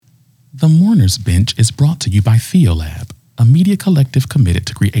The Mourner's Bench is brought to you by Theolab, a media collective committed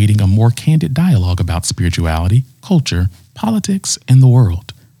to creating a more candid dialogue about spirituality, culture, politics, and the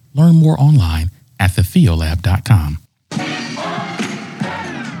world. Learn more online at thetheolab.com.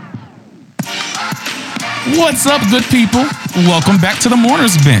 What's up, good people? Welcome back to the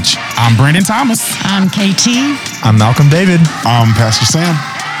Mourner's Bench. I'm Brandon Thomas. I'm KT. I'm Malcolm David. I'm Pastor Sam.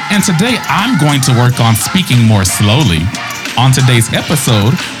 And today I'm going to work on speaking more slowly. On today's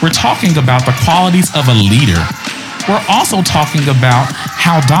episode, we're talking about the qualities of a leader. We're also talking about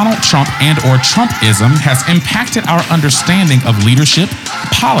how Donald Trump and or Trumpism has impacted our understanding of leadership,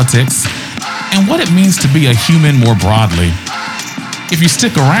 politics, and what it means to be a human more broadly. If you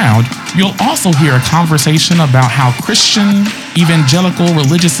stick around, you'll also hear a conversation about how Christian, evangelical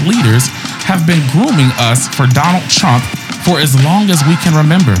religious leaders have been grooming us for Donald Trump for as long as we can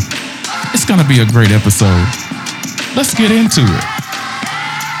remember. It's going to be a great episode. Let's get into it.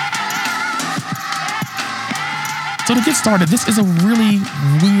 So to get started, this is a really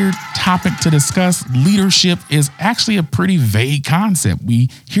weird topic to discuss. Leadership is actually a pretty vague concept. We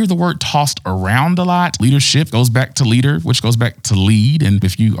hear the word tossed around a lot. Leadership goes back to leader, which goes back to lead. And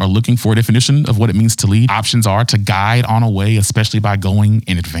if you are looking for a definition of what it means to lead, options are to guide on a way, especially by going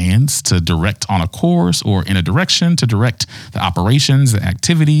in advance, to direct on a course or in a direction, to direct the operations, the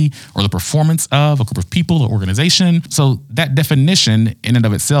activity, or the performance of a group of people or organization. So that definition in and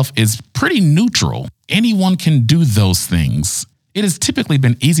of itself is pretty neutral. Anyone can do those things. It has typically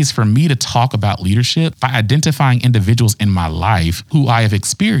been easiest for me to talk about leadership by identifying individuals in my life who I have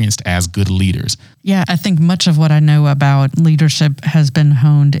experienced as good leaders. Yeah, I think much of what I know about leadership has been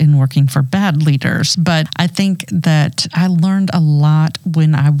honed in working for bad leaders. But I think that I learned a lot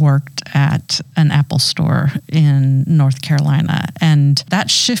when I worked at an Apple store in North Carolina. And that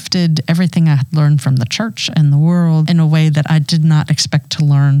shifted everything I had learned from the church and the world in a way that I did not expect to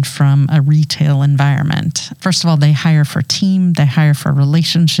learn from a retail environment. First of all, they hire for team, they hire for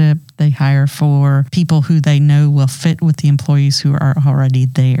relationship, they hire for people who they know will fit with the employees who are already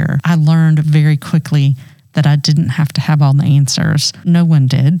there. I learned very quickly that I didn't have to have all the answers. No one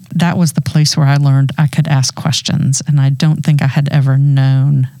did. That was the place where I learned I could ask questions. And I don't think I had ever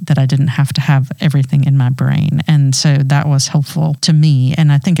known that I didn't have to have everything in my brain. And so that was helpful to me.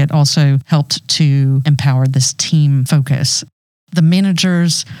 And I think it also helped to empower this team focus. The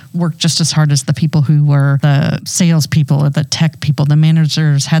managers worked just as hard as the people who were the salespeople or the tech people. The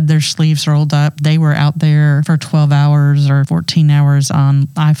managers had their sleeves rolled up. They were out there for 12 hours or 14 hours on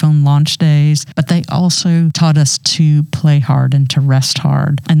iPhone launch days. But they also taught us to play hard and to rest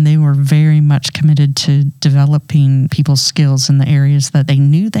hard. And they were very much committed to developing people's skills in the areas that they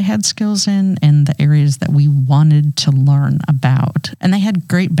knew they had skills in and the areas that we wanted to learn about. And they had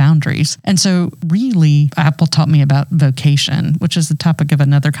great boundaries. And so really, Apple taught me about vocation, which is the topic of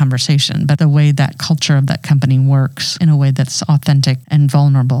another conversation, but the way that culture of that company works in a way that's authentic and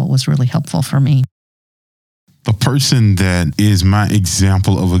vulnerable was really helpful for me. The person that is my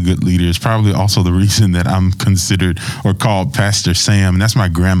example of a good leader is probably also the reason that I'm considered or called Pastor Sam. And that's my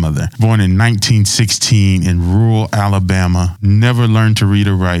grandmother. Born in 1916 in rural Alabama, never learned to read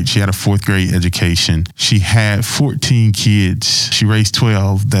or write. She had a 4th grade education. She had 14 kids. She raised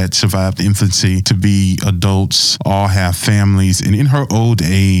 12 that survived infancy to be adults, all have families. And in her old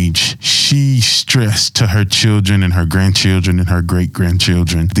age, she stressed to her children and her grandchildren and her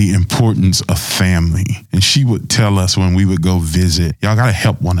great-grandchildren the importance of family. And she would tell us when we would go visit, y'all got to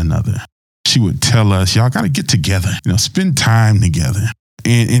help one another. She would tell us, y'all got to get together, spend time together.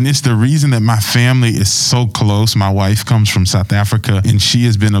 And it's the reason that my family is so close. My wife comes from South Africa, and she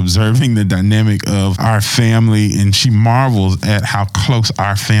has been observing the dynamic of our family, and she marvels at how close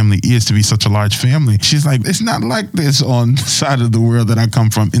our family is to be such a large family. She's like, it's not like this on the side of the world that I come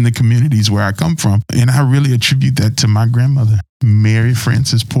from, in the communities where I come from. And I really attribute that to my grandmother, Mary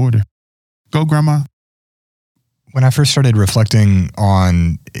Frances Porter. Go, Grandma. When I first started reflecting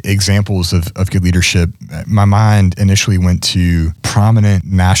on examples of good leadership, my mind initially went to prominent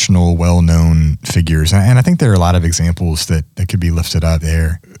national well-known figures. And I think there are a lot of examples that could be lifted up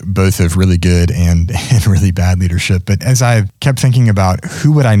there, both of really good and really bad leadership. But as I kept thinking about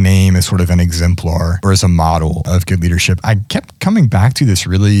who would I name as sort of an exemplar or as a model of good leadership, I kept coming back to this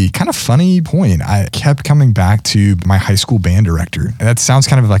really kind of funny point. I kept coming back to my high school band director. And that sounds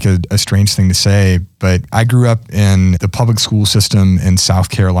kind of like a strange thing to say, but I grew up in the public school system in South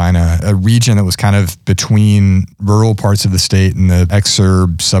Carolina, a region that was kind of between rural parts of the state and the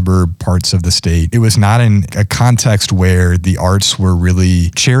exurb, suburb parts of the state. It was not in a context where the arts were really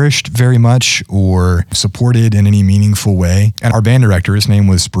cherished very much or supported in any meaningful way. And our band director, his name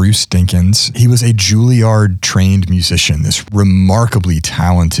was Bruce Dinkins. He was a Juilliard trained musician, this remarkably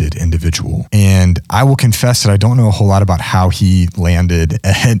talented individual. And I will confess that I don't know a whole lot about how he landed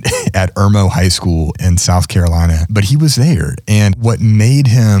at Irmo High School in South Carolina, but he was there. And what made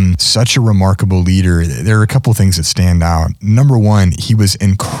him such a remarkable leader, there are a couple things that stand out. Number one, he was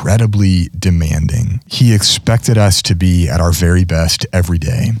incredibly demanding. He expected us to be at our very best every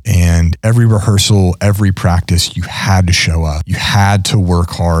day. And every rehearsal, every practice, you had to show up. You had to work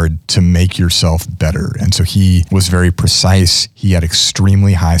hard to make yourself better. And so he was very precise. He had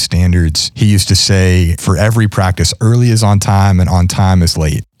extremely high standards. He used to say, for every practice, early is on time and on time is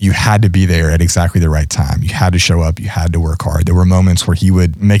late. You had to be there at exactly the right time. You had to show up. You had to work hard. There were moments where he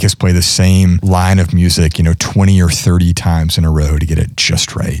would make us play the same line of music, 20 or 30 times in a row to get it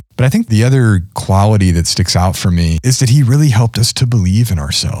just right. But I think the other quality that sticks out for me is that he really helped us to believe in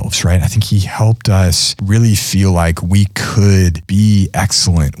ourselves, right? I think he helped us really feel like we could be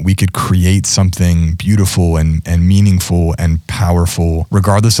excellent. We could create something beautiful and meaningful and powerful,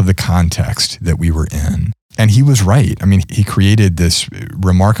 regardless of the context that we were in. And he was right. I mean, he created this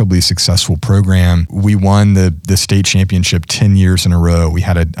remarkably successful program. We won the state championship 10 years in a row. We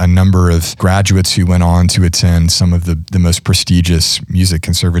had a number of graduates who went on to attend some of the most prestigious music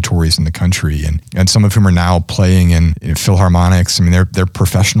conservatories in the country, and some of whom are now playing in philharmonics. I mean, they're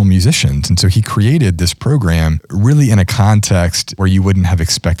professional musicians. And so he created this program really in a context where you wouldn't have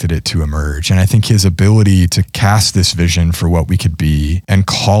expected it to emerge. And I think his ability to cast this vision for what we could be and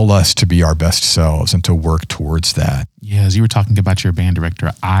call us to be our best selves and to work towards that. Yeah, as you were talking about your band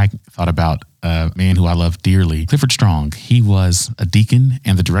director, I thought about a man who I love dearly, Clifford Strong. He was a deacon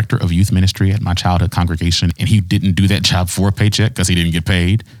and the director of youth ministry at my childhood congregation, and he didn't do that job for a paycheck because he didn't get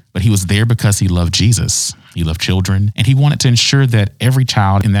paid, but he was there because he loved Jesus. He loved children, and he wanted to ensure that every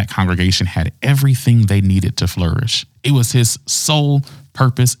child in that congregation had everything they needed to flourish. It was his sole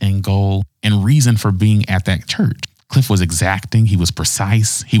purpose and goal and reason for being at that church. Cliff was exacting, he was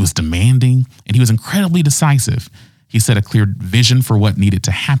precise, he was demanding, and he was incredibly decisive. He set a clear vision for what needed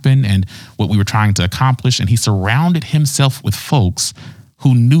to happen and what we were trying to accomplish, and he surrounded himself with folks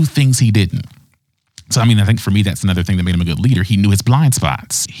who knew things he didn't. So, I think for me, that's another thing that made him a good leader. He knew his blind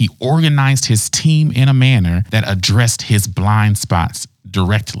spots. He organized his team in a manner that addressed his blind spots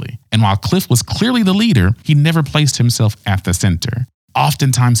directly. And while Cliff was clearly the leader, he never placed himself at the center.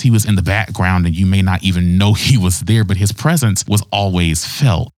 Oftentimes he was in the background and you may not even know he was there, but his presence was always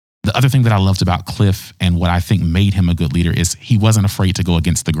felt. The other thing that I loved about Cliff and what I think made him a good leader is he wasn't afraid to go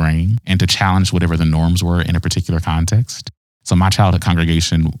against the grain and to challenge whatever the norms were in a particular context. So my childhood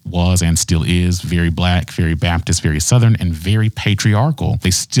congregation was and still is very Black, very Baptist, very Southern, and very patriarchal. They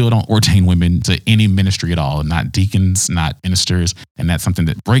still don't ordain women to any ministry at all, not deacons, not ministers. And that's something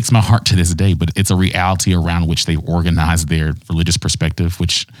that breaks my heart to this day, but it's a reality around which they've organized their religious perspective,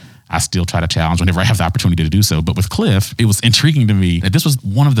 which I still try to challenge whenever I have the opportunity to do so. But with Cliff, it was intriguing to me that this was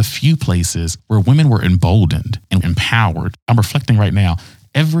one of the few places where women were emboldened and empowered. I'm reflecting right now,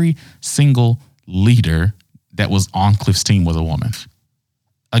 every single leader that was on Cliff's team was a woman.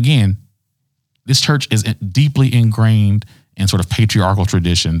 Again, this church is deeply ingrained in sort of patriarchal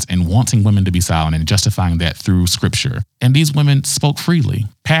traditions and wanting women to be silent and justifying that through scripture. And these women spoke freely,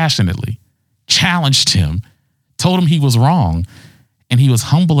 passionately, challenged him, told him he was wrong. And he was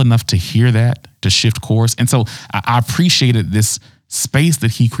humble enough to hear that, to shift course. And so I appreciated this space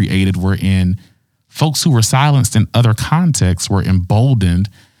that he created wherein folks who were silenced in other contexts were emboldened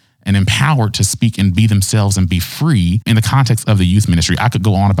and empowered to speak and be themselves and be free in the context of the youth ministry. I could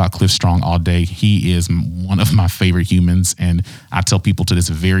go on about Cliff Strong all day. He is one of my favorite humans. And I tell people to this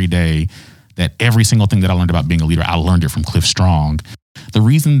very day that every single thing that I learned about being a leader, I learned it from Cliff Strong. The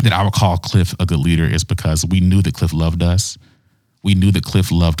reason that I would call Cliff a good leader is because we knew that Cliff loved us. We knew that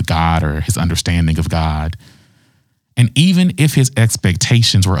Cliff loved God or his understanding of God. And even if his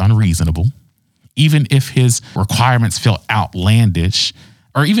expectations were unreasonable, even if his requirements felt outlandish,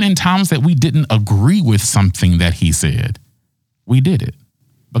 or even in times that we didn't agree with something that he said, we did it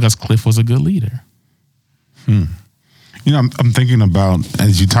because Cliff was a good leader. I'm thinking about,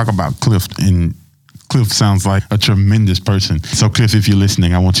 as you talk about Cliff, and Cliff sounds like a tremendous person. So Cliff, if you're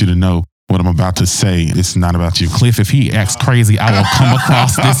listening, I want you to know what I'm about to say. It's not about you. Cliff, if he acts crazy, I will come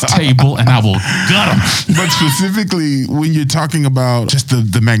across this table and I will gut him. But specifically, when you're talking about just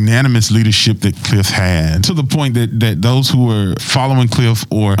the magnanimous leadership that Cliff had, to the point that those who were following Cliff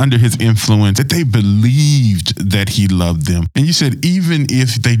or under his influence, that they believed that he loved them. And you said even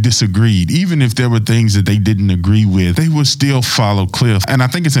if they disagreed, even if there were things that they didn't agree with, they would still follow Cliff. And I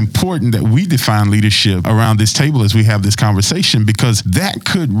think it's important that we define leadership around this table as we have this conversation, because that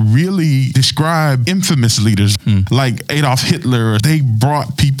could really describe infamous leaders like Adolf Hitler. They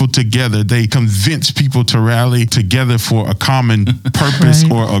brought people together. They convinced people to rally together for a common purpose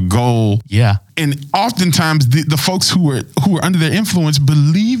Right. or a goal. Yeah. And oftentimes the folks who were under their influence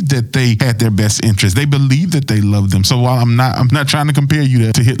believed that they had their best interest. They believed that they loved them. So while I'm not trying to compare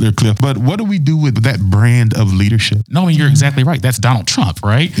you to Hitler, Cliff, but what do we do with that brand of leadership? No, I mean, you're exactly right. That's Donald Trump,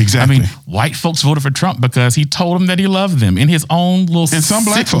 right? Exactly. I mean, white folks voted for Trump because he told them that he loved them in his own little And some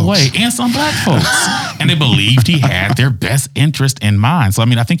black sick folks. way. And some black folks. And they believed he had their best interest in mind. So, I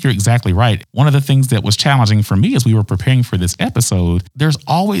mean, I think you're exactly right. One of the things that was challenging for me as we were preparing for this episode, there's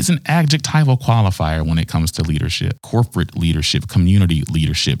always an adjectival qualifier when it comes to leadership. Corporate leadership, community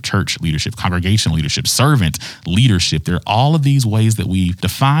leadership, church leadership, congregational leadership, servant leadership. There are all of these ways that we've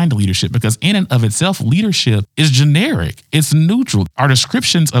defined leadership, because in and of itself, leadership is generic. It's neutral. Our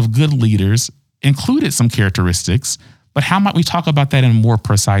descriptions of good leaders included some characteristics, but how might we talk about that in more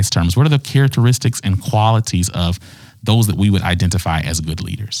precise terms? What are the characteristics and qualities of those that we would identify as good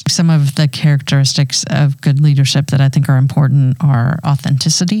leaders? Some of the characteristics of good leadership that I think are important are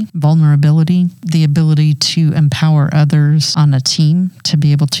authenticity, vulnerability, the ability to empower others on a team to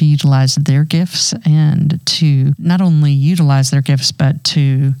be able to utilize their gifts and to not only utilize their gifts, but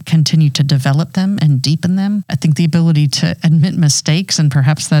to continue to develop them and deepen them. I think the ability to admit mistakes, and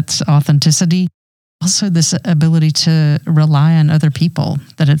perhaps that's authenticity. Also, this ability to rely on other people,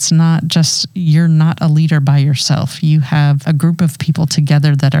 that it's not just, you're not a leader by yourself. You have a group of people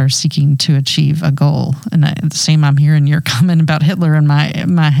together that are seeking to achieve a goal. And the same, I'm hearing your comment about Hitler in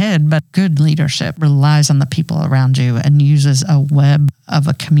my head, but good leadership relies on the people around you and uses a web of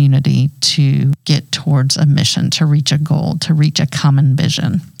a community to get towards a mission, to reach a goal, to reach a common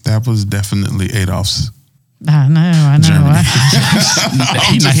vision. That was definitely Adolf's. I know. Germany.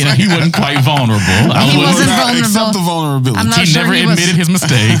 He wasn't quite vulnerable. He wasn't vulnerable. Except the vulnerability. I'm not He sure never he was- admitted his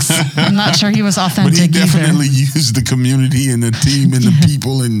mistakes. I'm not sure he was But authentic he definitely either. used the community and the team and the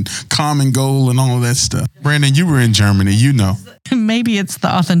people and common goal and all of that stuff. Brandon, you were in Germany, you know. Maybe it's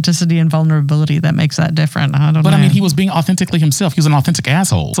the authenticity and vulnerability that makes that different. I don't know. But I mean, he was being authentically himself. He was an authentic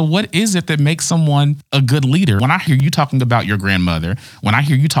asshole. So what is it that makes someone a good leader? When I hear you talking about your grandmother, when I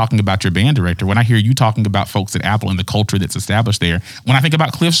hear you talking about your band director, when I hear you talking about folks at Apple and the culture that's established there, when I think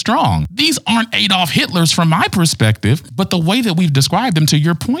about Cliff Strong, these aren't Adolf Hitlers from my perspective, but the way that we've described them, to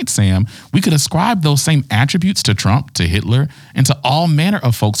your point, Sam, we could ascribe those same attributes to Trump, to Hitler, and to all manner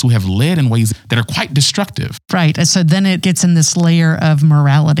of folks who have led in ways that are quite destructive. Right. So then it gets in this layer of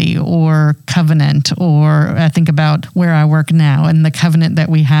morality or covenant, or I think about where I work now and the covenant that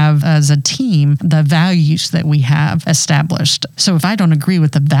we have as a team, the values that we have established. So if I don't agree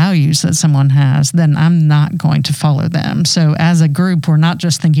with the values that someone has, then I'm not going to follow them. So as a group, we're not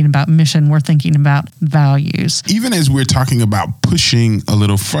just thinking about mission, we're thinking about values. Even as we're talking about pushing a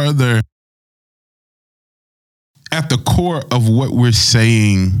little further, at the core of what we're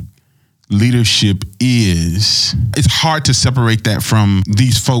saying leadership is, it's hard to separate that from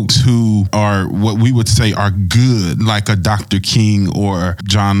these folks who are what we would say are good, like a Dr. King or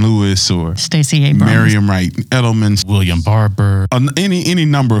John Lewis or Stacey Abrams. Miriam Wright Edelman, William Barber. any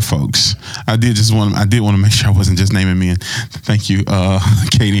number of folks. I did want to make sure I wasn't just naming me. And thank you,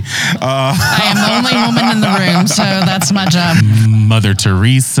 Katie. I am the only woman in the room, so that's my job. Mother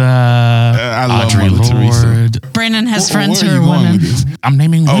Teresa, I love Audre Mother Teresa. Lorde. Brandon has friends Where who you are going women. with this? I'm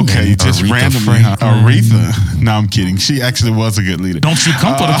naming women. Okay, just Aretha randomly. Franklin. Aretha. No, I'm kidding. She actually was a good leader. Don't you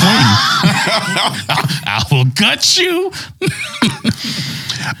come for the queen. I will gut you.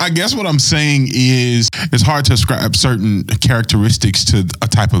 I guess what I'm saying is it's hard to ascribe certain characteristics to a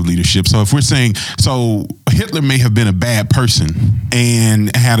type of leadership. So if we're saying, so Hitler may have been a bad person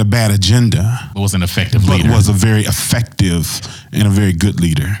and had a bad agenda, It was an effective but leader. was a very effective and a very good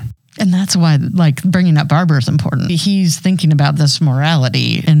leader. And that's why, like, bringing up Barber is important. He's thinking about this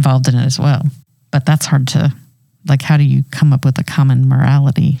morality involved in it as well. But that's hard to, like, how do you come up with a common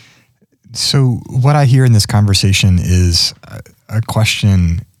morality? So what I hear in this conversation is a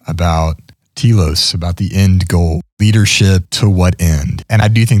question about telos, about the end goal. leadership to what end? And I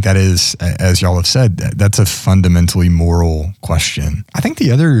do think that is, as y'all have said, that's a fundamentally moral question. I think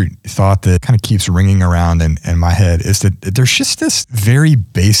the other thought that kind of keeps ringing around in my head is that there's just this very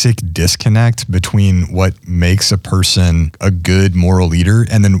basic disconnect between what makes a person a good moral leader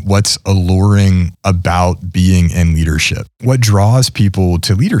and then what's alluring about being in leadership. What draws people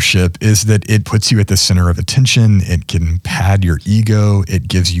to leadership is that it puts you at the center of attention. It can pad your ego. It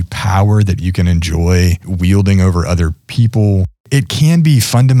gives you power that you can enjoy wielding over other people. It can be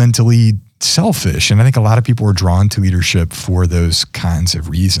fundamentally selfish. And I think a lot of people are drawn to leadership for those kinds of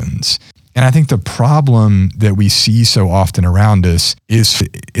reasons. And I think the problem that we see so often around us is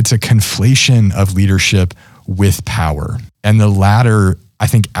it's a conflation of leadership with power. And the latter, I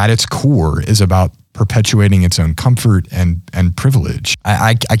think at its core, is about perpetuating its own comfort and privilege.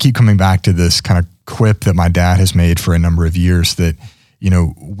 I keep coming back to this kind of quip that my dad has made for a number of years that,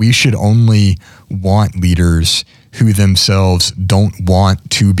 we should only want leaders who themselves don't want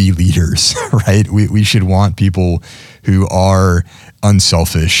to be leaders, right? We should want people who are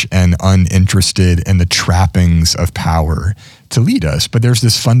unselfish and uninterested in the trappings of power to lead us. But there's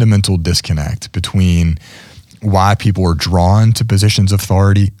this fundamental disconnect between why people are drawn to positions of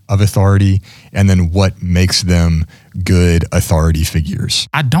authority and then what makes them good authority figures.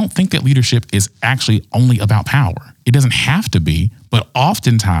 I don't think that leadership is actually only about power. It doesn't have to be, but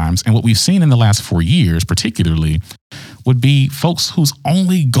oftentimes, and what we've seen in the last 4 years particularly, would be folks whose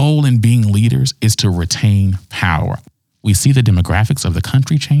only goal in being leaders is to retain power. We see the demographics of the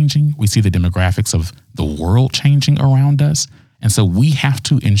country changing. We see the demographics of the world changing around us. And so we have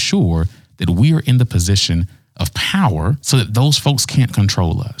to ensure that we are in the position of power so that those folks can't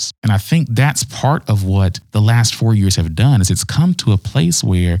control us. And I think that's part of what the last 4 years have done is it's come to a place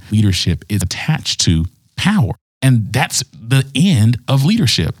where leadership is attached to power. And that's the end of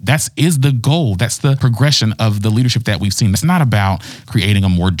leadership. That is the goal. That's the progression of the leadership that we've seen. It's not about creating a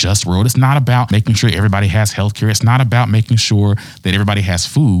more just world. It's not about making sure everybody has healthcare. It's not about making sure that everybody has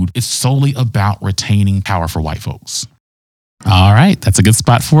food. It's solely about retaining power for white folks. All right, that's a good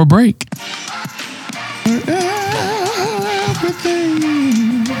spot for a break.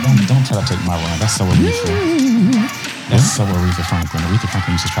 Don't try to take my run. That's so Aretha. That's so Aretha Franklin. Aretha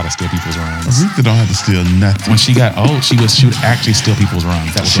Franklin used to try to steal people's runs. Aretha don't have to steal nothing. When she got old, she would actually steal people's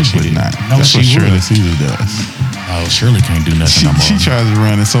runs. That was what she did. Not. No, that's what Shirley Caesar does. Oh, Shirley can't do nothing no more. She tries to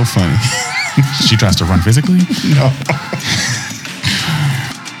run. It's so funny. She tries to run physically? No.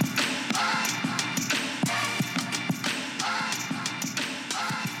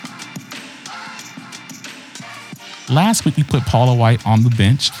 Last week, we put Paula White on the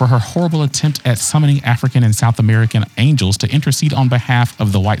bench for her horrible attempt at summoning African and South American angels to intercede on behalf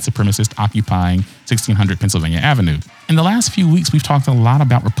of the white supremacist occupying 1600 Pennsylvania Avenue. In the last few weeks, we've talked a lot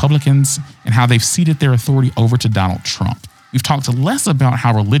about Republicans and how they've ceded their authority over to Donald Trump. We've talked less about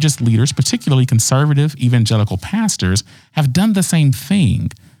how religious leaders, particularly conservative evangelical pastors, have done the same thing.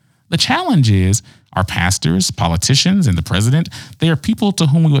 The challenge is our pastors, politicians, and the president, they are people to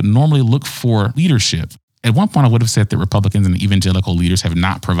whom we would normally look for leadership. At one point, I would have said that Republicans and evangelical leaders have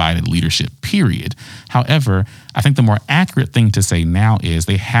not provided leadership, period. However, I think the more accurate thing to say now is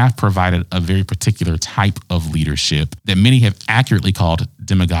they have provided a very particular type of leadership that many have accurately called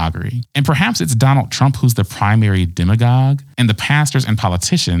demagoguery. And perhaps it's Donald Trump who's the primary demagogue, and the pastors and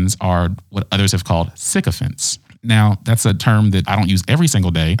politicians are what others have called sycophants. Now, that's a term that I don't use every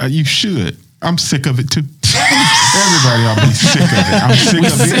single day. You should. I'm sick of it too. Everybody ought to be sick of it. I'm sick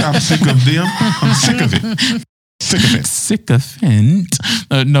of it. I'm sick of them. I'm sick of it. Sick of it. Sycophant.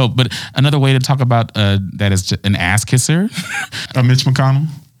 No, but another way to talk about that is an ass kisser. Mitch McConnell.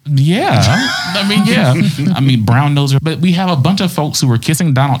 Yeah. I mean, brown noser. But we have a bunch of folks who are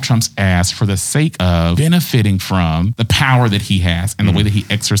kissing Donald Trump's ass for the sake of benefiting from the power that he has and the way that he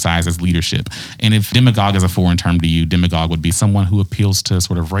exercises leadership. And if demagogue is a foreign term to you, demagogue would be someone who appeals to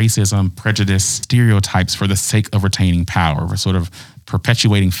sort of racism, prejudice, stereotypes for the sake of retaining power, for sort of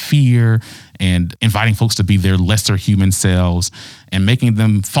perpetuating fear and inviting folks to be their lesser human selves and making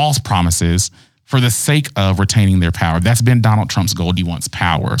them false promises for the sake of retaining their power. That's been Donald Trump's goal. He wants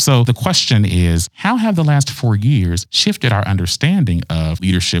power. So the question is, how have the last 4 years shifted our understanding of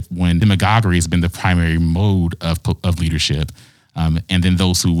leadership when demagoguery has been the primary mode of leadership? And then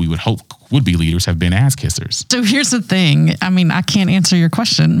those who we would hope would be leaders have been ass kissers. So here's the thing. I mean, I can't answer your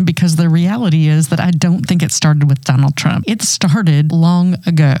question because the reality is that I don't think it started with Donald Trump. It started long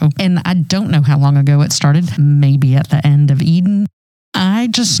ago. And I don't know how long ago it started. Maybe at the end of Eden. I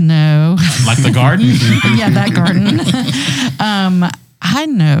just know. Like the garden? Yeah, that garden. I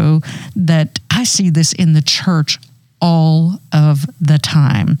know that I see this in the church all of the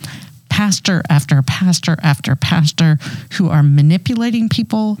time. pastor after pastor after pastor who are manipulating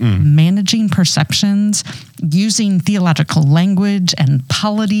people, managing perceptions, using theological language and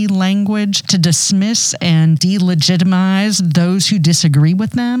polity language to dismiss and delegitimize those who disagree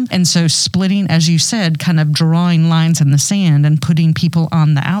with them. And so splitting, as you said, kind of drawing lines in the sand and putting people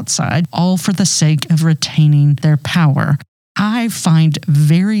on the outside, all for the sake of retaining their power. I find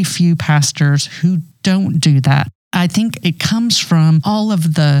very few pastors who don't do that. I think it comes from all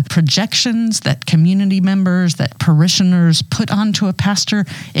of the projections that community members, that parishioners put onto a pastor.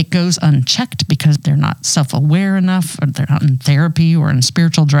 It goes unchecked because they're not self-aware enough, or they're not in therapy or in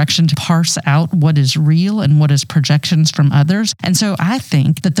spiritual direction to parse out what is real and what is projections from others. And so I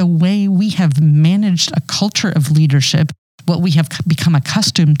think that the way we have managed a culture of leadership, what we have become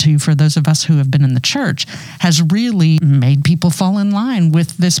accustomed to for those of us who have been in the church, has really made people fall in line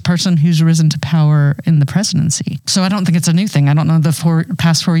with this person who's risen to power in the presidency. So I don't think it's a new thing. I don't know the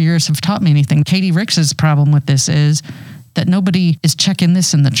past 4 years have taught me anything. Katie Ricks' problem with this is that nobody is checking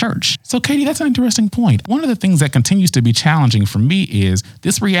this in the church. So, Katie, that's an interesting point. One of the things that continues to be challenging for me is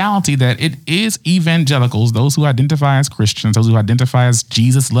this reality that it is evangelicals, those who identify as Christians, those who identify as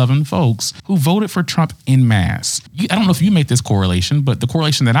Jesus-loving folks, who voted for Trump en masse. I don't know if you made this correlation, but the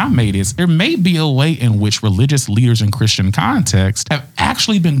correlation that I made is there may be a way in which religious leaders in Christian context have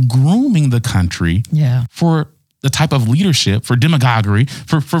actually been grooming the country for the type of leadership, for demagoguery,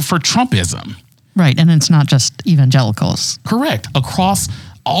 for Trumpism. Right, and it's not just evangelicals. Correct. Across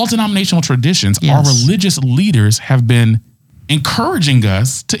all denominational traditions, our religious leaders have been encouraging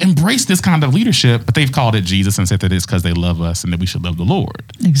us to embrace this kind of leadership, but they've called it Jesus and said that it's because they love us and that we should love the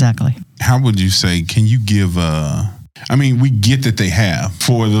Lord. Exactly. How would you say, can you give we get that they have.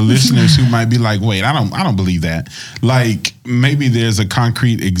 For the listeners who might be like, wait, I don't believe that. Like, maybe there's a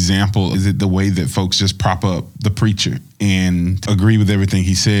concrete example. Is it the way that folks just prop up the preacher and agree with everything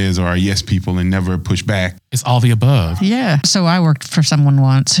he says, or are yes people and never push back? It's all the above. Yeah. So I worked for someone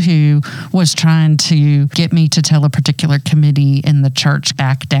once who was trying to get me to tell a particular committee in the church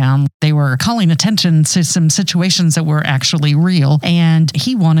back down. They were calling attention to some situations that were actually real. And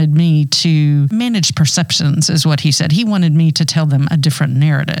he wanted me to manage perceptions, is what he said. He wanted me to tell them a different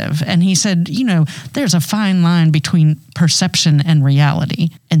narrative. And he said, there's a fine line between perception and reality.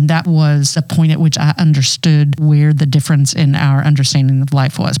 And that was the point at which I understood where the difference in our understanding of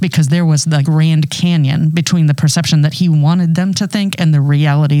life was, because there was the Grand Canyon between the perception that he wanted them to think and the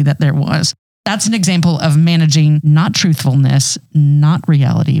reality that there was. That's an example of managing not truthfulness, not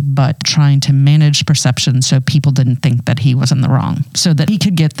reality, but trying to manage perception so people didn't think that he was in the wrong, so that he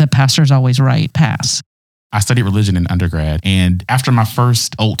could get the pastor's always right pass. I studied religion in undergrad, and after my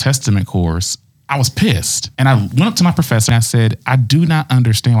first Old Testament course, I was pissed. And I went up to my professor and I said, I do not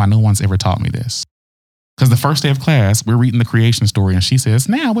understand why no one's ever taught me this. Because the first day of class, we're reading the creation story, and she says,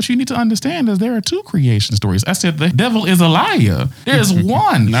 now what you need to understand is there are two creation stories. I said, the devil is a liar. There is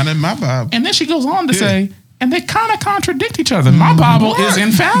one. Not in my Bible. And then she goes on to say, and they kind of contradict each other. My Bible is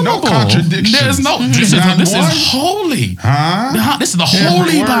infallible. No contradiction. There's no, this is holy. Huh? This is the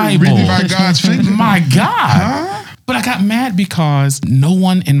holy Bible. Written by God's finger. My God. But I got mad because no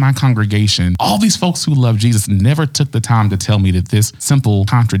one in my congregation, all these folks who love Jesus, never took the time to tell me that this simple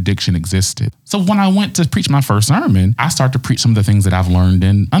contradiction existed. So when I went to preach my first sermon, I started to preach some of the things that I've learned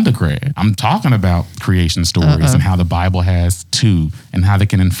in undergrad. I'm talking about creation stories and how the Bible has two and how they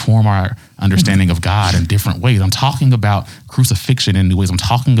can inform our understanding of God in different ways. I'm talking about crucifixion in new ways. I'm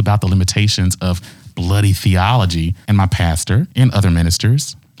talking about the limitations of bloody theology. And my pastor and other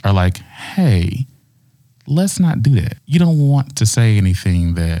ministers are like, hey, let's not do that. You don't want to say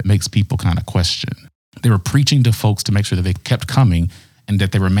anything that makes people kind of question. They were preaching to folks to make sure that they kept coming and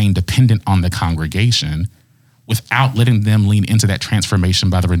that they remained dependent on the congregation without letting them lean into that transformation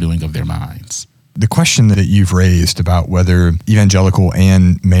by the renewing of their minds. The question that you've raised about whether evangelical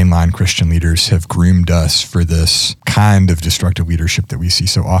and mainline Christian leaders have groomed us for this kind of destructive leadership that we see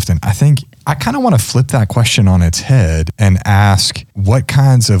so often, I think I kind of want to flip that question on its head and ask, what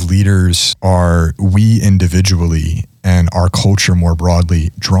kinds of leaders are we individually and our culture more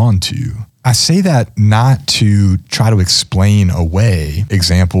broadly drawn to? I say that not to try to explain away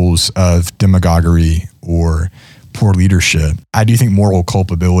examples of demagoguery or poor leadership. I do think moral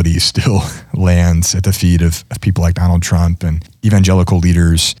culpability still lands at the feet of people like Donald Trump and evangelical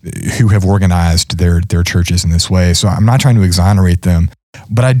leaders who have organized their churches in this way. So I'm not trying to exonerate them.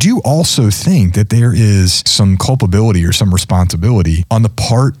 But I do also think that there is some culpability or some responsibility on the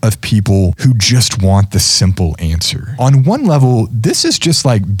part of people who just want the simple answer. On one level, this is just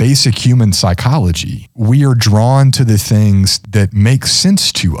like basic human psychology. We are drawn to the things that make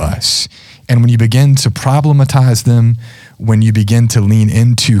sense to us. And when you begin to problematize them, when you begin to lean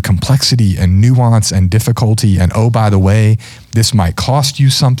into complexity and nuance and difficulty, and oh, by the way, this might cost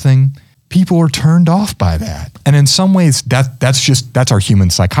you something, people are turned off by that. And in some ways, that's our human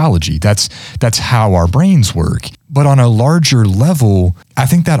psychology. That's how our brains work. But on a larger level, I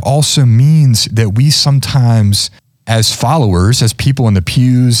think that also means that we sometimes, as followers, as people in the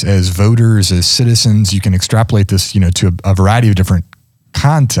pews, as voters, as citizens, you can extrapolate this, to a variety of different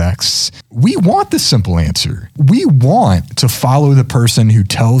contexts. We want the simple answer. We want to follow the person who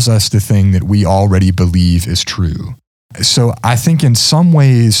tells us the thing that we already believe is true. So I think in some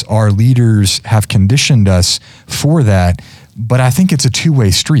ways our leaders have conditioned us for that, but I think it's a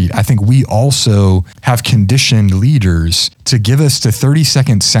two-way street. I think we also have conditioned leaders to give us the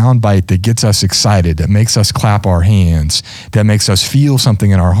 30-second soundbite that gets us excited, that makes us clap our hands, that makes us feel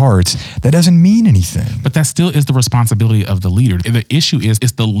something in our hearts. That doesn't mean anything. But that still is the responsibility of the leader. The issue is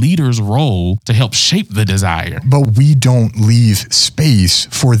it's the leader's role to help shape the desire. But we don't leave space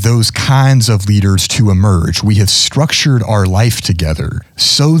for those kinds of leaders to emerge. We have structured our life together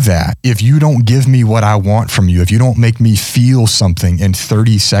so that if you don't give me what I want from you, if you don't make me feel something in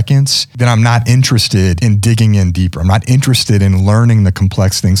 30 seconds, then I'm not interested in digging in deeper. I'm not interested in learning the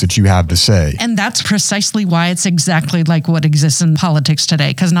complex things that you have to say. And that's precisely why it's exactly like what exists in politics today,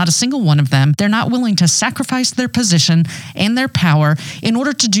 because not a single one of them, they're not willing to sacrifice their position and their power in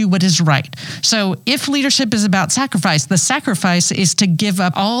order to do what is right. So if leadership is about sacrifice, the sacrifice is to give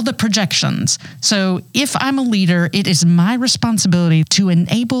up all the projections. So if I'm a leader, it is my responsibility to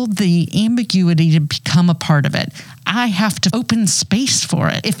enable the ambiguity to become a part of it. I have to open space for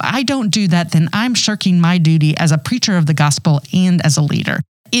it. If I don't do that, then I'm shirking my duty as a preacher of the gospel and as a leader.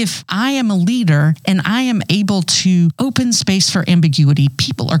 If I am a leader and I am able to open space for ambiguity,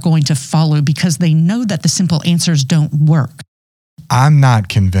 people are going to follow because they know that the simple answers don't work. I'm not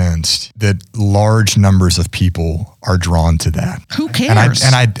convinced that large numbers of people are drawn to that. Who cares?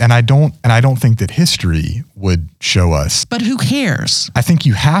 And I don't think that history would show us. But who cares? I think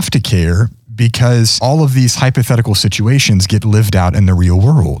you have to care because all of these hypothetical situations get lived out in the real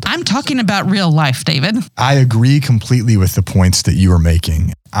world. I'm talking about real life, David. I agree completely with the points that you are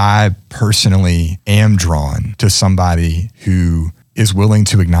making. I personally am drawn to somebody who is willing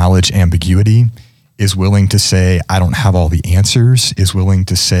to acknowledge ambiguity, is willing to say, I don't have all the answers, is willing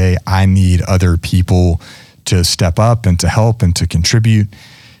to say, I need other people to step up and to help and to contribute.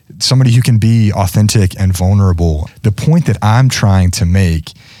 Somebody who can be authentic and vulnerable. The point that I'm trying to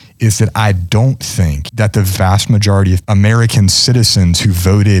make is that I don't think that the vast majority of American citizens who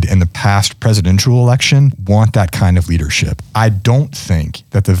voted in the past presidential election want that kind of leadership. I don't think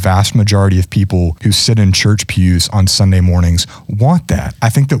that the vast majority of people who sit in church pews on Sunday mornings want that. I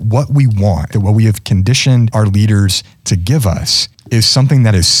think that what we want, that what we have conditioned our leaders to give us, is something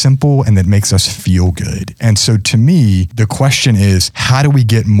that is simple and that makes us feel good. And so to me, the question is, how do we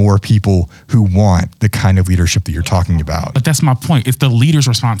get more people who want the kind of leadership that you're talking about? But that's my point. It's the leader's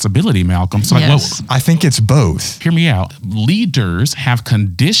responsibility, Malcolm. So Yes. I think it's both. hear me out. Leaders have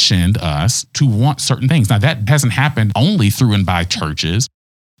conditioned us to want certain things. Now, that hasn't happened only through and by churches.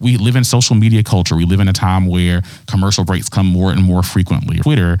 We live in social media culture. We live in a time where commercial breaks come more and more frequently.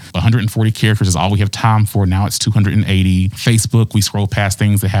 Twitter, 140 characters is all we have time for. Now it's 280. Facebook, we scroll past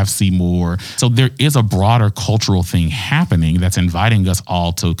things that have see more. So there is a broader cultural thing happening that's inviting us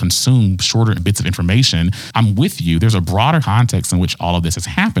all to consume shorter bits of information. I'm with you. There's a broader context in which all of this is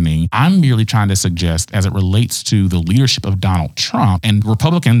happening. I'm merely trying to suggest, as it relates to the leadership of Donald Trump and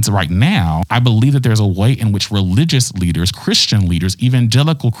Republicans right now, I believe that there's a way in which religious leaders, Christian leaders,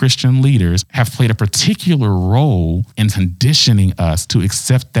 evangelical Christian leaders have played a particular role in conditioning us to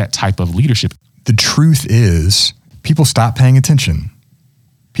accept that type of leadership. The truth is, people stop paying attention.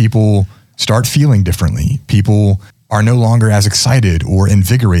 People start feeling differently. People are no longer as excited or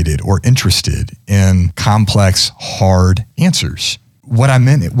invigorated or interested in complex, hard answers. What I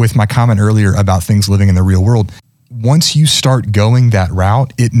meant with my comment earlier about things living in the real world, once you start going that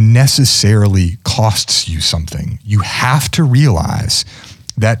route, it necessarily costs you something. You have to realize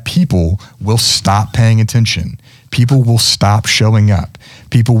that people will stop paying attention. People will stop showing up.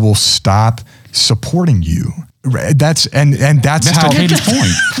 People will stop supporting you. That's how Katie's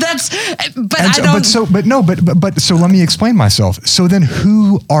point. So let me explain myself. So then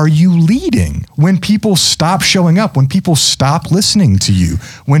who are you leading when people stop showing up, when people stop listening to you,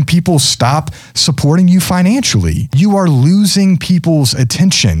 when people stop supporting you financially? You are losing people's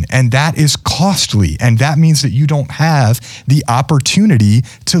attention, and that is costly. And that means that you don't have the opportunity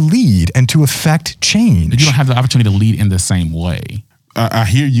to lead and to affect change. You don't have the opportunity to lead in the same way. I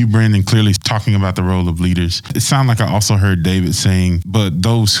hear you, Brandon, clearly talking about the role of leaders. It sounds like I also heard David saying, but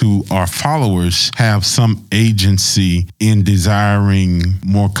those who are followers have some agency in desiring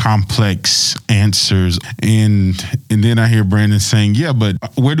more complex answers. And then I hear Brandon saying, yeah, but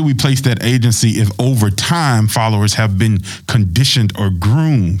where do we place that agency if over time followers have been conditioned or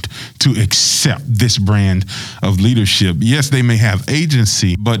groomed to accept this brand of leadership? Yes, they may have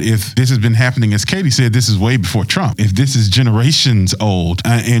agency, but if this has been happening, as Katie said, this is way before Trump. If this is generations old,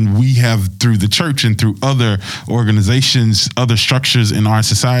 and we have through the church and through other organizations, other structures in our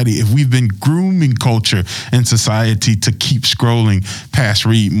society, if we've been grooming culture and society to keep scrolling past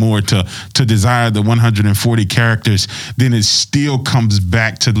read more, to desire the 140 characters, then it still comes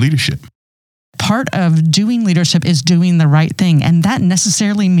back to leadership. Part of doing leadership is doing the right thing. And that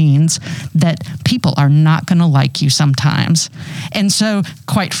necessarily means that people are not going to like you sometimes. And so,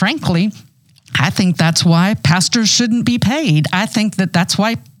 quite frankly, I think that's why pastors shouldn't be paid. I think that's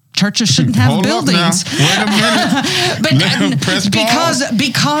why churches shouldn't have Hold buildings. Up now. Wait a minute.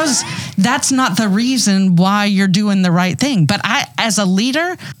 because that's not the reason why you're doing the right thing. But as a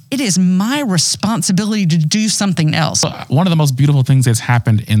leader, it is my responsibility to do something else. One of the most beautiful things that's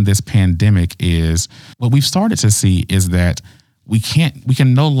happened in this pandemic is what we've started to see is that we can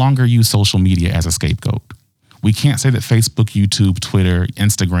no longer use social media as a scapegoat. We can't say that Facebook, YouTube, Twitter,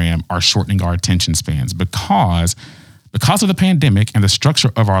 Instagram are shortening our attention spans because of the pandemic and the structure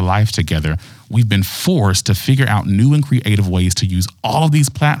of our life together, we've been forced to figure out new and creative ways to use all of these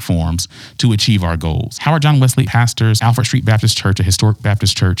platforms to achieve our goals. Howard John Wesley pastors Alfred Street Baptist Church, a historic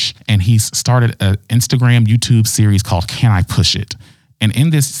Baptist church, and he's started an Instagram, YouTube series called Can I Push It? And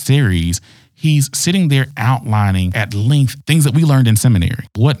in this series, he's sitting there outlining at length things that we learned in seminary.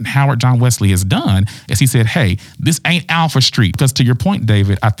 What Howard John Wesley has done is he said, hey, this ain't Alpha Street. Because to your point,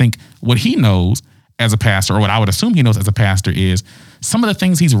 David, I think what he knows as a pastor, or what I would assume he knows as a pastor, is some of the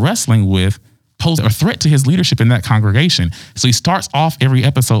things he's wrestling with pose a threat to his leadership in that congregation. So he starts off every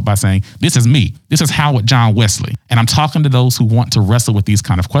episode by saying, this is me. This is Howard John Wesley. And I'm talking to those who want to wrestle with these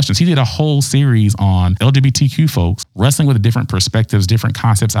kind of questions. He did a whole series on LGBTQ folks, wrestling with different perspectives, different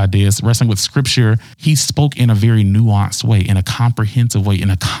concepts, ideas, wrestling with scripture. He spoke in a very nuanced way, in a comprehensive way, in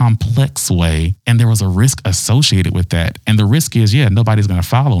a complex way. And there was a risk associated with that. And the risk is, nobody's going to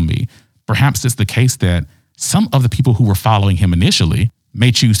follow me. Perhaps it's the case that some of the people who were following him initially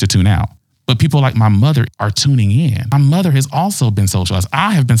may choose to tune out. But people like my mother are tuning in. My mother has also been socialized.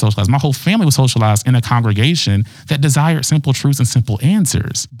 I have been socialized. My whole family was socialized in a congregation that desired simple truths and simple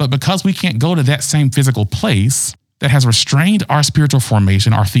answers. But because we can't go to that same physical place that has restrained our spiritual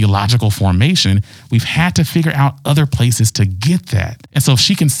formation, our theological formation, we've had to figure out other places to get that. And so if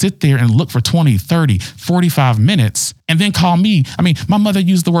she can sit there and look for 20, 30, 45 minutes and then call me. I mean, my mother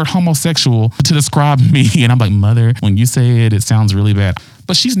used the word homosexual to describe me. And I'm like, Mother, when you say it sounds really bad.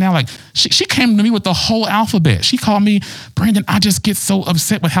 But she's now like, she came to me with the whole alphabet. She called me, Brandon, I just get so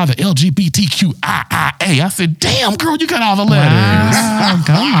upset with how the LGBTQIA. I said, damn, girl, you got all the letters. Wow,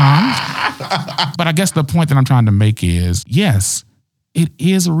 go on. But I guess the point that I'm trying to make is, yes, it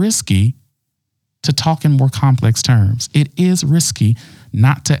is risky to talk in more complex terms. It is risky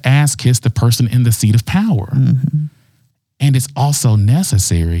not to ass kiss the person in the seat of power. Mm-hmm. And it's also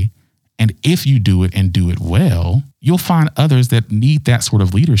necessary. And if you do it and do it well, you'll find others that need that sort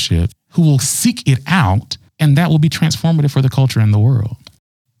of leadership who will seek it out, and that will be transformative for the culture and the world.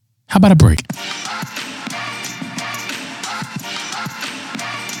 How about a break?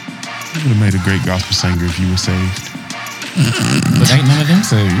 You would have made a great gospel singer if you were saved. But ain't none of them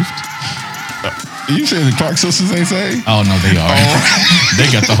saved. You said the Clark sisters ain't saved? Oh, no, they are. They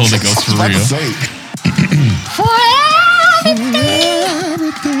got the Holy Ghost for real. For everything.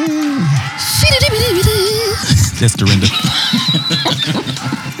 That's Dorinda.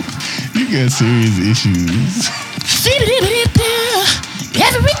 You got serious issues.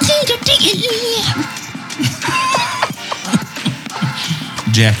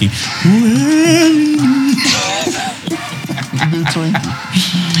 Jackie. Do Twinkie.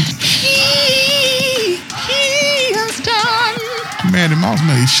 He has done. Mandy Mouse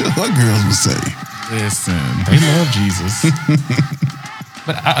made sure her girls would say. Listen, they love Jesus.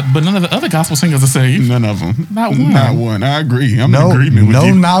 But none of the other gospel singers are saved. None of them. Not one. Not one. I agree. I'm in agreement with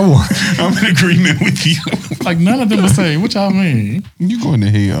you. No, not one. I'm in agreement with you. Like none of them are saved. What y'all mean? You going to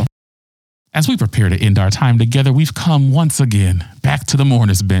hell. As we prepare to end our time together, we've come once again back to the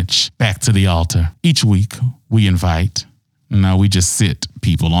mourner's bench, back to the altar. Each week, we invite, no, we just sit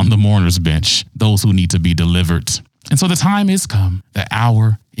people on the mourner's bench, those who need to be delivered. And so the time is come. The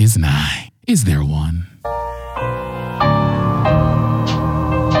hour is nigh. Is there one?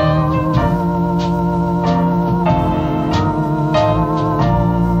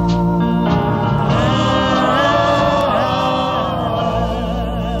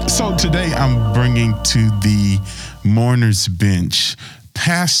 So today I'm bringing to the mourner's bench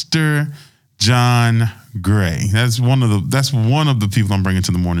Pastor John Gray. That's one of the people I'm bringing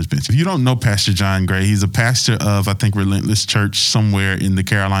to the mourner's bench. If you don't know Pastor John Gray, he's a pastor of, I think, Relentless Church somewhere in the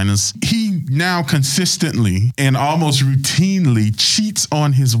Carolinas. He now consistently and almost routinely cheats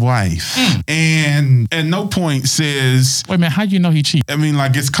on his wife, and at no point says, Wait a minute, how do you know he cheats? I mean,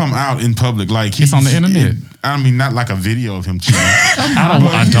 like, it's come out in public, like It's on the internet. I mean, not like a video of him cheating.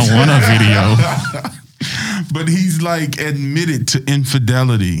 I don't want a video. But he's like admitted to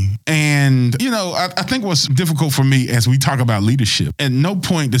infidelity. And, you know, I think what's difficult for me as we talk about leadership, at no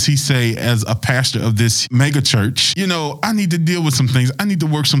point does he say, as a pastor of this mega church, you know, I need to deal with some things. I need to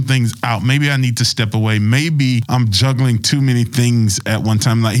work some things out. Maybe I need to step away. Maybe I'm juggling too many things at one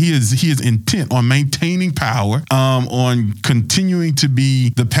time. Like he is intent on maintaining power, on continuing to be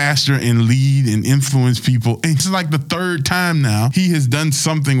the pastor and lead and influence people. And it's like the third time now he has done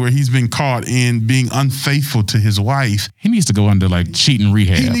something where he's been caught in being unfaithful to his wife. He needs to go under like cheating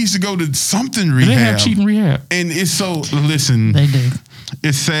rehab. He needs to go to something Do rehab. they have cheating rehab? And it's so, listen, They do.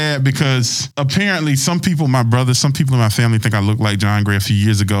 it's sad because apparently some people in my family think I look like John Gray. A few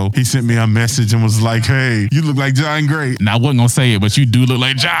years ago, he sent me a message and was like, hey, you look like John Gray. Now, I wasn't going to say it, but you do look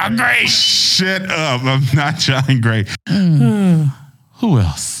like John Gray. Shut up. I'm not John Gray. Who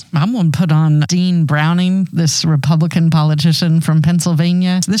else? I'm going to put on Dean Browning, this Republican politician from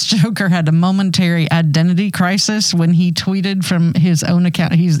Pennsylvania. This joker had a momentary identity crisis when he tweeted from his own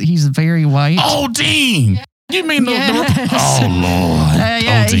account. He's very white. Oh, Dean. You mean the Yes. oh, Lord.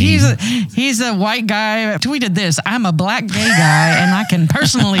 Yeah, Oh, Dean. he's a white guy. Tweeted this: I'm a black gay guy, and I can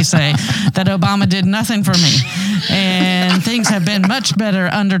personally say that Obama did nothing for me, and things have been much better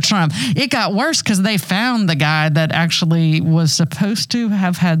under Trump. It got worse because they found the guy that actually was supposed to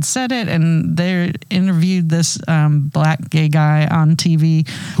have had said it, and they interviewed this black gay guy on TV,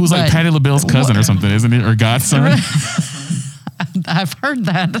 Who's like Patti LaBelle's cousin or something, isn't it? Or godson? I've heard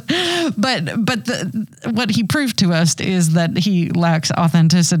that, but what he proved to us is that he lacks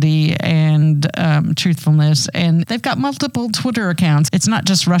authenticity and truthfulness. And they've got multiple Twitter accounts. It's not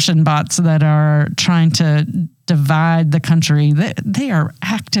just Russian bots that are trying to divide the country. They are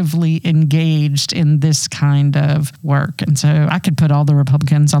actively engaged in this kind of work. And so I could put all the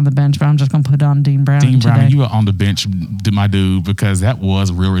Republicans on the bench, but I'm just going to put on Dean Browning today. Dean Browning, you are on the bench, my dude, because that was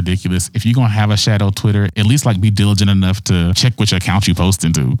real ridiculous. If you're going to have a shadow Twitter, at least like be diligent enough to check which account you post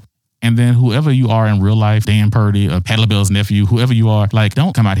into. And then whoever you are in real life, Dan Purdy, Patti LaBelle's nephew, whoever you are, like,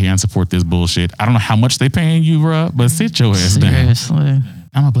 don't come out here and support this bullshit. I don't know how much they paying you, bruh, but sit your ass down. Seriously.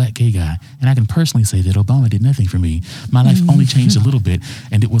 I'm a black gay guy, and I can personally say that Obama did nothing for me. My life only changed a little bit,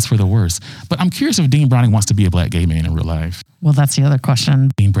 and it was for the worse. But I'm curious if Dean Browning wants to be a black gay man in real life. Well, that's the other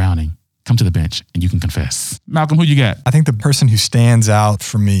question. Dean Browning, come to the bench, and you can confess. Malcolm, who you got? I think the person who stands out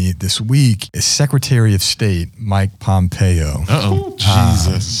for me this week is Secretary of State Mike Pompeo. Uh-oh.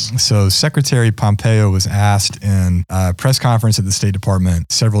 Jesus. So Secretary Pompeo was asked in a press conference at the State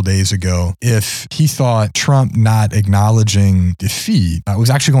Department several days ago if he thought Trump not acknowledging defeat was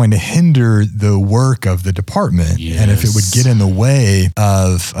actually going to hinder the work of the department, and if it would get in the way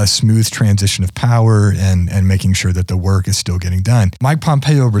of a smooth transition of power and making sure that the work is still getting done. Mike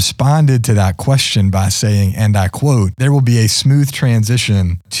Pompeo responded to that question by saying, and I quote, "There will be a smooth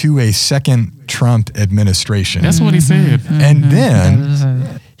transition to a second Trump administration." That's what he said. And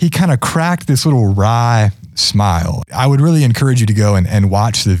then he kind of cracked this little wry smile. I would really encourage you to go and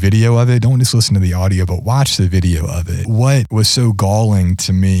watch the video of it. Don't just listen to the audio, but watch the video of it. What was so galling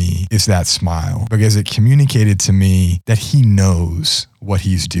to me is that smile, because it communicated to me that he knows what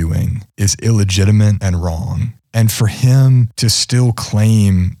he's doing is illegitimate and wrong. And for him to still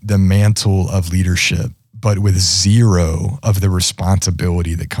claim the mantle of leadership, but with zero of the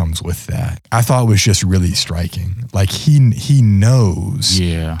responsibility that comes with that, I thought was just really striking. Like he knows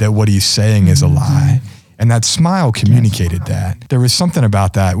that what he's saying is a lie. And that smile communicated that. There was something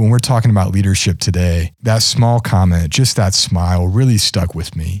about that when we're talking about leadership today. That small comment, just that smile, really stuck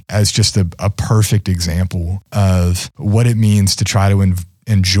with me as just a perfect example of what it means to try to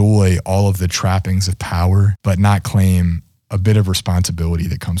enjoy all of the trappings of power, but not claim a bit of responsibility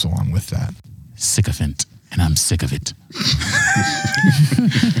that comes along with that. Sycophant, and I'm sick of it.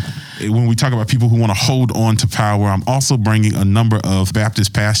 When we talk about people who want to hold on to power, I'm also bringing a number of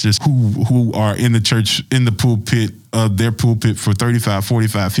Baptist pastors who are in the church, in the pulpit, their pulpit for 35,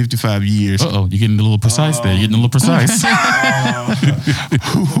 45, 55 years. Uh-oh, you're getting a little precise there. You're getting a little precise.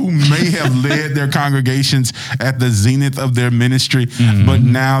 who may have led their congregations at the zenith of their ministry, but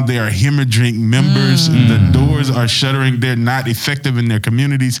now they are hemorrhaging members. The doors are shuttering. They're not effective in their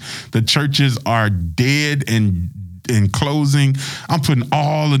communities. The churches are dead and in closing, I'm putting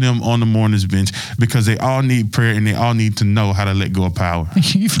all of them on the mourners bench because they all need prayer and they all need to know how to let go of power.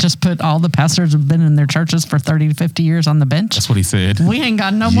 You've just put all the pastors who've been in their churches for 30 to 50 years on the bench. That's what he said. We ain't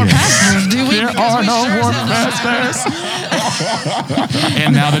got no more pastors, do we? There Because are we no sure more as hell- pastors.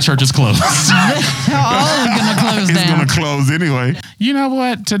 And now the church is closed. All going to close It's down. going to close anyway. You know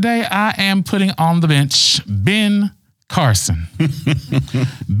what? Today I am putting on the bench Ben Carson.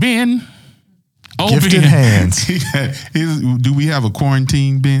 Ben. Oh, Gifted Ben. hands. Do we have a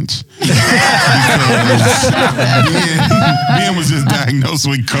quarantine bench? Because Ben was just diagnosed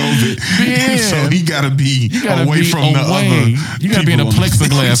with COVID. Ben. So he got to be Gotta away be from the away. other. You got to be in a people on the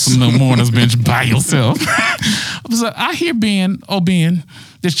plexiglass bench. on the mourner's bench by yourself. So I hear, Ben,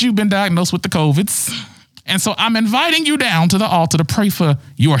 that you've been diagnosed with the COVIDs. And so I'm inviting you down to the altar to pray for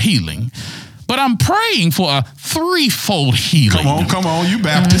your healing. But I'm praying for a threefold healing. Come on, you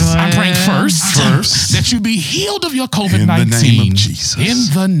Baptist. I'm praying first that you be healed of your COVID-19. In the name of Jesus. In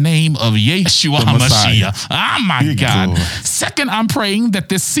the name of Yeshua The Messiah. HaMashiach. Oh my Big God. Lord. Second, I'm praying that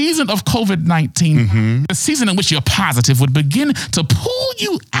this season of COVID-19, the season in which you're positive, would begin to pull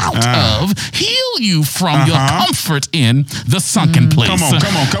you out of, heal you from your comfort in the sunken place. Come on.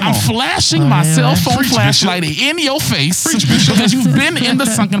 I'm flashing my cell phone Preach, flashlight in your face Preach, Bishop. because you've been in the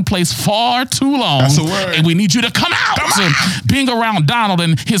sunken place far too long. That's a word. And we need you to come out. Being around Donald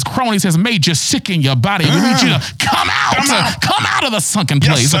and his cronies has made you sick in your body. We need you to come out. Come out of the sunken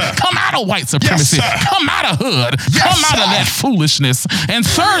place. sir. Come out of white supremacy. Yes, sir. Come out of hood. Come out of that foolishness. And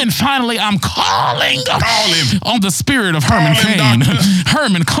third and finally, I'm calling him. on the spirit of Herman Call him, Cain. doctor.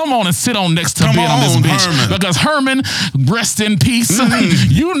 Herman, come on and sit on next to Come Ben on this on, bench. Herman. Because Herman, rest in peace.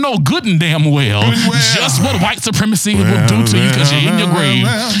 You know good and damn well just what white supremacy will do to you because you're in your grave.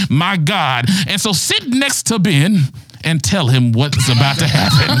 My God. And so sit next to Ben and tell him what's about to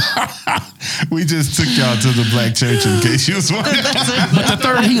happen. We just took y'all to the black church in case you was wondering. But the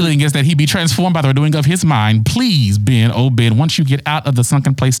third healing is that he be transformed by the renewing of his mind. Please, Ben, oh Ben, once you get out of the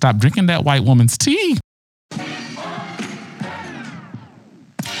sunken place, stop drinking that white woman's tea.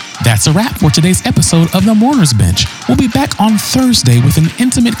 That's a wrap for today's episode of The Mourner's Bench. We'll be back on Thursday with an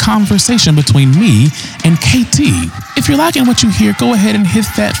intimate conversation between me and KT. If you're liking what you hear, go ahead and hit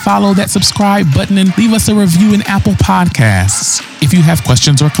that follow, that subscribe button, and leave us a review in Apple Podcasts. If you have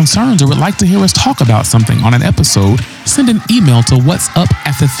questions or concerns or would like to hear us talk about something on an episode, send an email to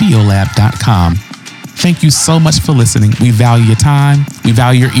whatsup@thetheolab.com. Thank you so much for listening. We value your time. We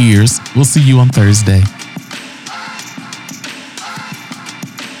value your ears. We'll see you on Thursday.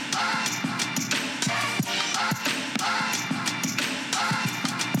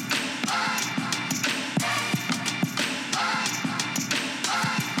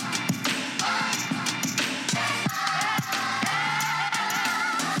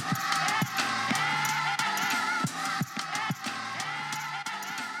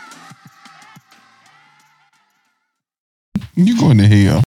 You going to hell.